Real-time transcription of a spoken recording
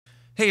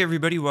Hey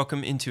everybody,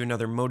 welcome into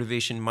another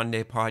Motivation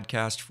Monday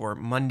podcast for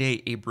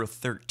Monday, April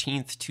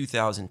 13th,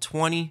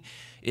 2020.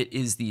 It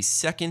is the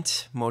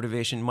second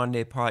Motivation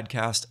Monday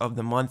podcast of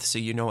the month, so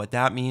you know what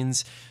that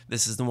means.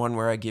 This is the one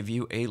where I give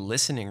you a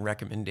listening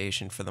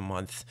recommendation for the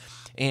month.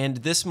 And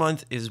this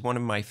month is one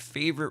of my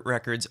favorite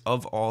records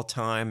of all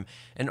time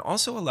and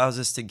also allows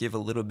us to give a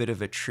little bit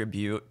of a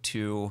tribute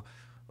to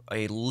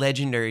a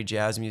legendary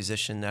jazz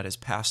musician that has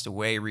passed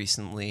away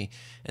recently,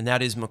 and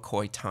that is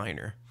McCoy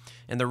Tyner.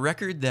 And the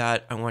record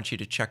that I want you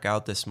to check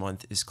out this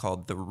month is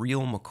called The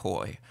Real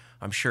McCoy.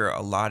 I'm sure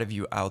a lot of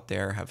you out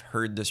there have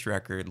heard this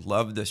record,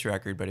 loved this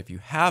record, but if you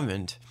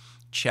haven't,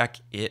 check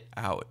it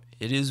out.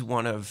 It is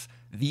one of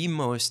the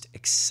most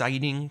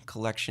exciting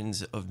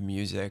collections of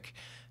music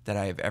that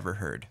I have ever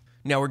heard.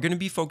 Now, we're going to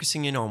be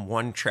focusing in on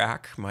one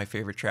track, my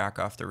favorite track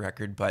off the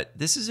record, but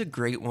this is a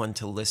great one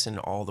to listen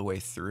all the way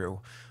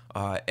through.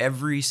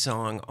 Every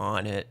song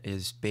on it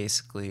is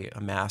basically a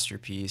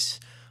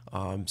masterpiece.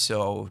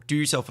 So do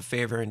yourself a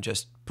favor and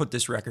just put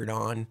this record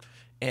on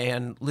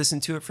and listen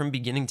to it from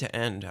beginning to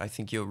end. I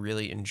think you'll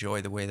really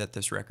enjoy the way that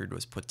this record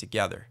was put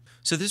together.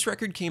 So this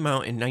record came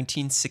out in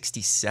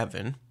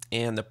 1967,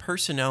 and the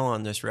personnel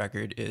on this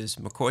record is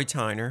McCoy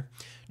Tyner,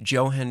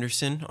 Joe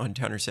Henderson on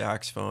tenor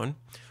saxophone,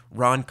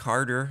 Ron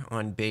Carter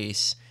on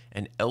bass,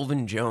 and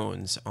Elvin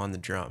Jones on the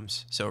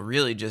drums. So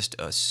really just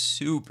a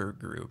super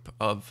group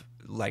of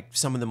like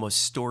some of the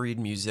most storied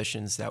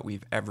musicians that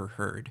we've ever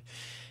heard.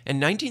 And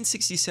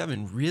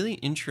 1967, really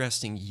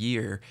interesting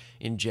year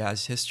in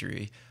jazz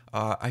history.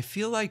 I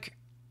feel like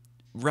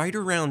right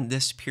around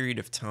this period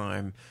of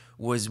time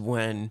was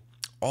when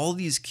all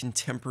these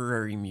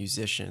contemporary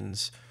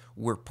musicians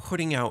were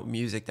putting out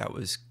music that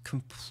was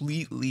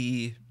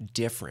completely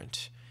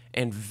different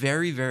and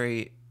very,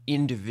 very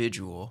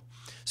individual.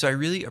 So I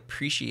really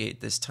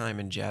appreciate this time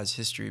in jazz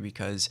history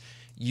because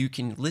you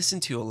can listen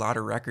to a lot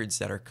of records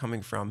that are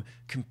coming from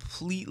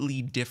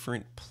completely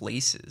different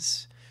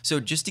places. So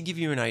just to give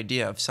you an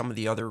idea of some of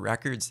the other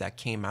records that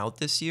came out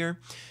this year,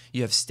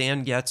 you have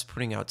Stan Getz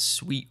putting out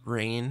Sweet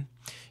Rain.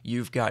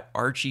 You've got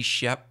Archie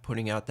Shepp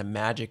putting out The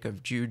Magic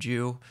of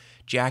Juju.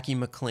 Jackie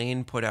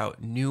McLean put out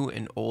New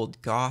and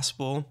Old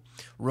Gospel.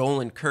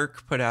 Roland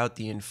Kirk put out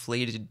The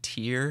Inflated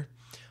Tear.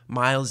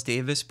 Miles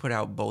Davis put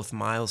out both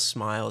Miles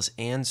Smiles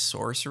and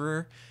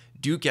Sorcerer.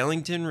 Duke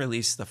Ellington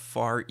released The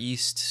Far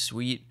East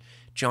Suite.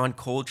 John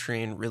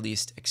Coltrane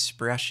released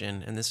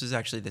Expression, and this was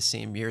actually the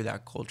same year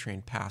that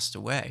Coltrane passed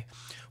away.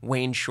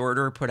 Wayne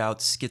Shorter put out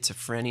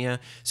Schizophrenia.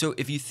 So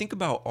if you think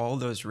about all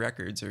those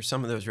records, or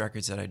some of those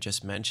records that I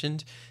just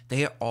mentioned,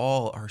 they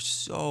all are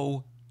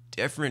so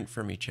different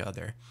from each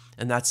other.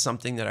 And that's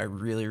something that I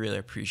really, really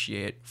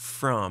appreciate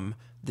from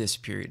this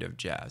period of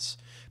jazz.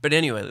 But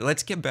anyway,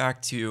 let's get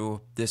back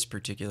to this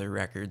particular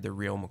record, The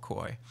Real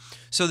McCoy.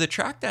 So the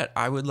track that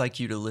I would like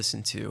you to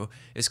listen to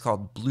is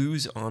called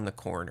Blues on the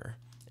Corner.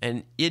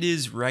 And it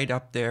is right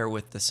up there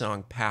with the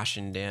song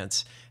Passion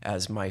Dance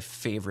as my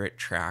favorite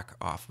track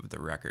off of the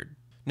record.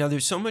 Now,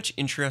 there's so much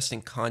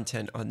interesting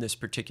content on this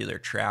particular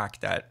track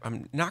that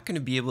I'm not going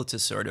to be able to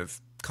sort of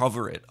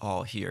cover it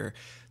all here.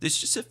 There's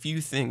just a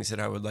few things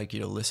that I would like you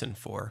to listen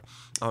for.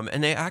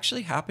 And they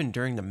actually happen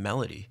during the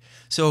melody.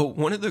 So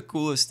one of the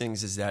coolest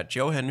things is that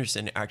Joe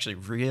Henderson actually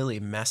really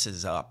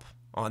messes up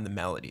on the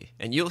melody,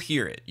 and you'll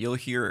hear it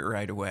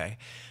right away.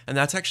 And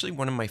that's actually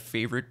one of my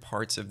favorite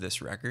parts of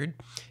this record,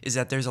 is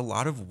that there's a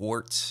lot of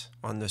warts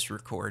on this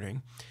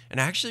recording, and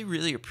I actually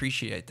really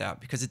appreciate that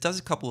because it does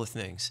a couple of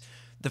things.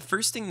 The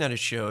first thing that it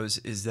shows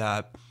is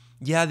that,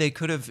 yeah, they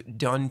could have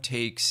done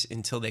takes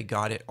until they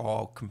got it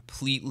all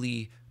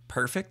completely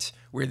perfect,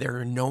 where there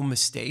are no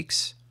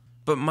mistakes,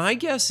 but my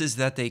guess is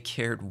that they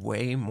cared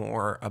way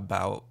more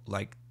about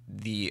like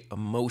the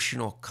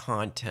emotional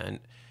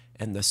content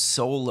and the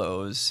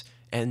solos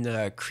and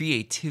the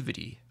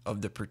creativity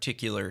of the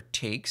particular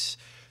takes.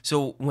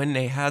 So when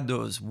they had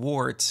those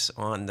warts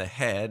on the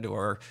head,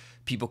 or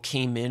people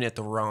came in at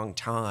the wrong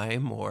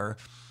time, or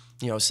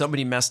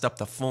somebody messed up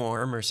the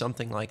form or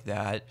something like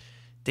that,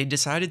 they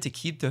decided to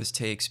keep those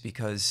takes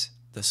because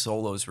the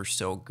solos were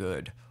so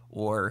good,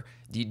 or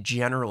the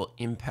general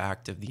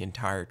impact of the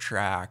entire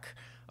track,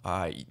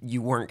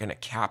 you weren't going to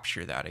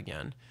capture that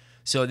again.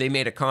 So they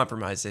made a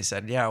compromise. They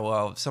said, yeah,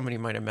 well, somebody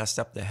might have messed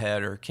up the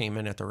head or came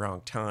in at the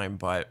wrong time,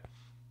 but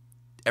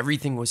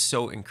everything was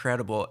so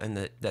incredible, and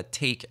the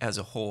take as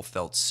a whole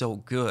felt so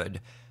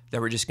good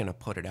that we're just going to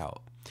put it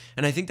out.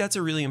 And I think that's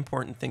a really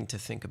important thing to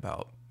think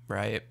about,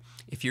 right?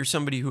 If you're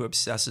somebody who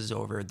obsesses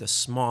over the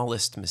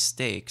smallest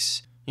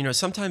mistakes,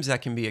 sometimes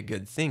that can be a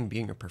good thing,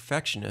 being a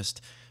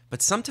perfectionist,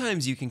 but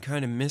sometimes you can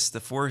kind of miss the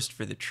forest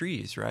for the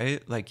trees,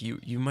 right? Like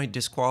you might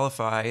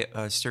disqualify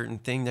a certain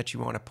thing that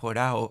you want to put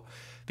out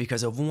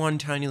because of one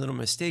tiny little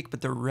mistake, but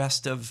the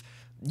rest of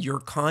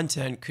your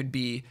content could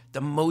be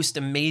the most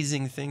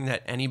amazing thing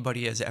that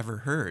anybody has ever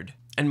heard.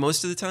 And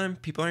most of the time,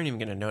 people aren't even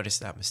going to notice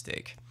that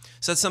mistake.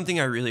 So that's something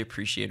I really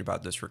appreciate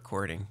about this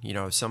recording.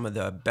 Some of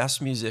the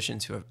best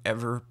musicians who have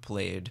ever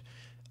played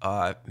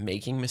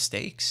making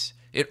mistakes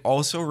It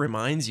also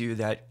reminds you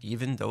that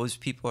even those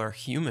people are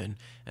human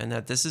and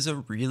that this is a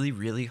really,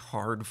 really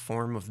hard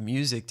form of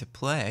music to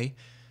play,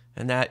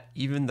 and that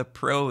even the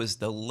pros,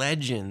 the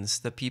legends,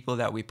 the people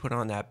that we put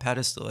on that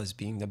pedestal as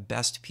being the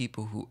best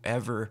people who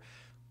ever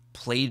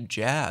played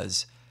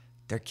jazz,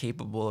 they're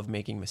capable of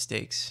making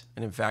mistakes.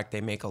 And in fact,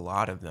 they make a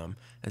lot of them.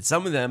 And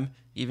some of them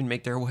even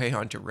make their way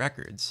onto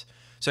records.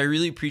 So I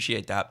really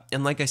appreciate that.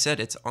 And like I said,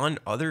 it's on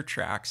other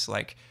tracks,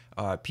 like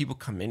people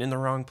come in the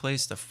wrong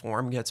place. The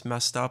form gets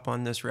messed up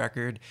on this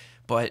record,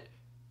 but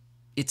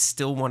it's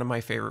still one of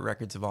my favorite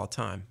records of all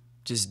time,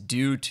 just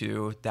due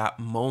to that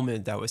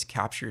moment that was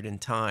captured in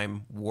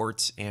time,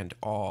 warts and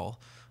all.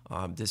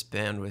 This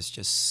band was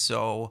just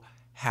so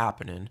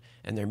happening,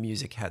 and their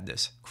music had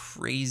this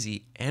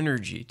crazy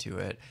energy to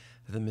it.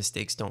 The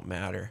mistakes don't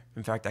matter.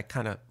 In fact, I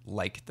kind of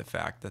like the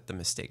fact that the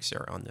mistakes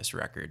are on this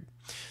record.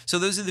 So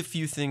those are the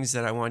few things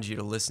that I want you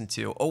to listen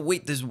to. Oh,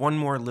 wait, there's one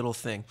more little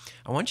thing.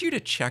 I want you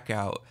to check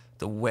out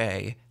the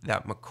way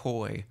that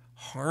McCoy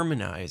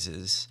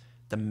harmonizes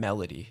the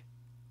melody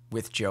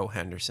with Joe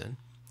Henderson.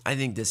 I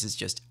think this is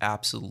just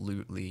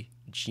absolutely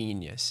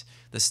genius.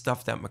 The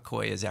stuff that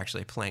McCoy is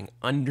actually playing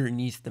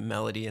underneath the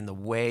melody and the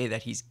way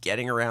that he's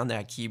getting around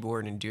that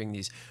keyboard and doing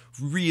these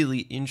really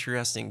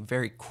interesting,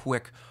 very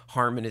quick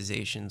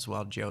harmonizations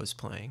while Joe's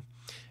playing.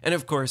 And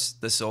of course,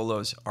 the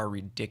solos are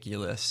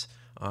ridiculous.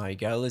 You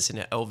gotta listen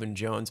to Elvin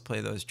Jones play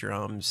those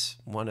drums,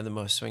 one of the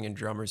most swinging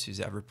drummers who's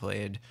ever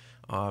played.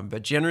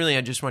 But generally,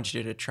 I just want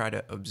you to try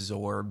to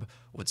absorb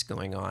what's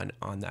going on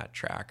that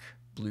track,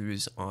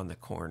 Blues on the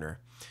Corner.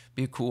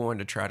 Be a cool one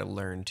to try to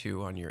learn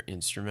too on your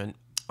instrument,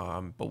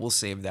 but we'll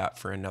save that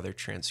for another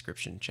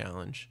transcription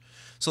challenge.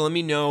 So let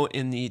me know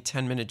in the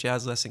 10-Minute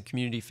Jazz Lesson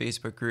Community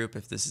Facebook group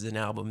if this is an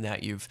album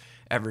that you've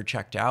ever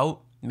checked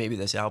out. Maybe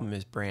this album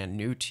is brand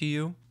new to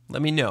you.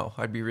 Let me know.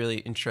 I'd be really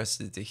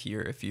interested to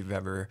hear if you've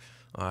ever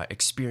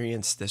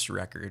experienced this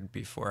record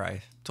before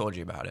I told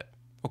you about it.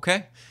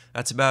 Okay,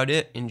 that's about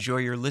it. Enjoy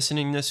your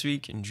listening this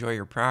week. Enjoy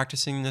your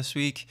practicing this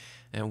week.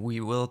 And we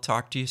will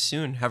talk to you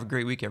soon. Have a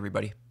great week,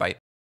 everybody. Bye.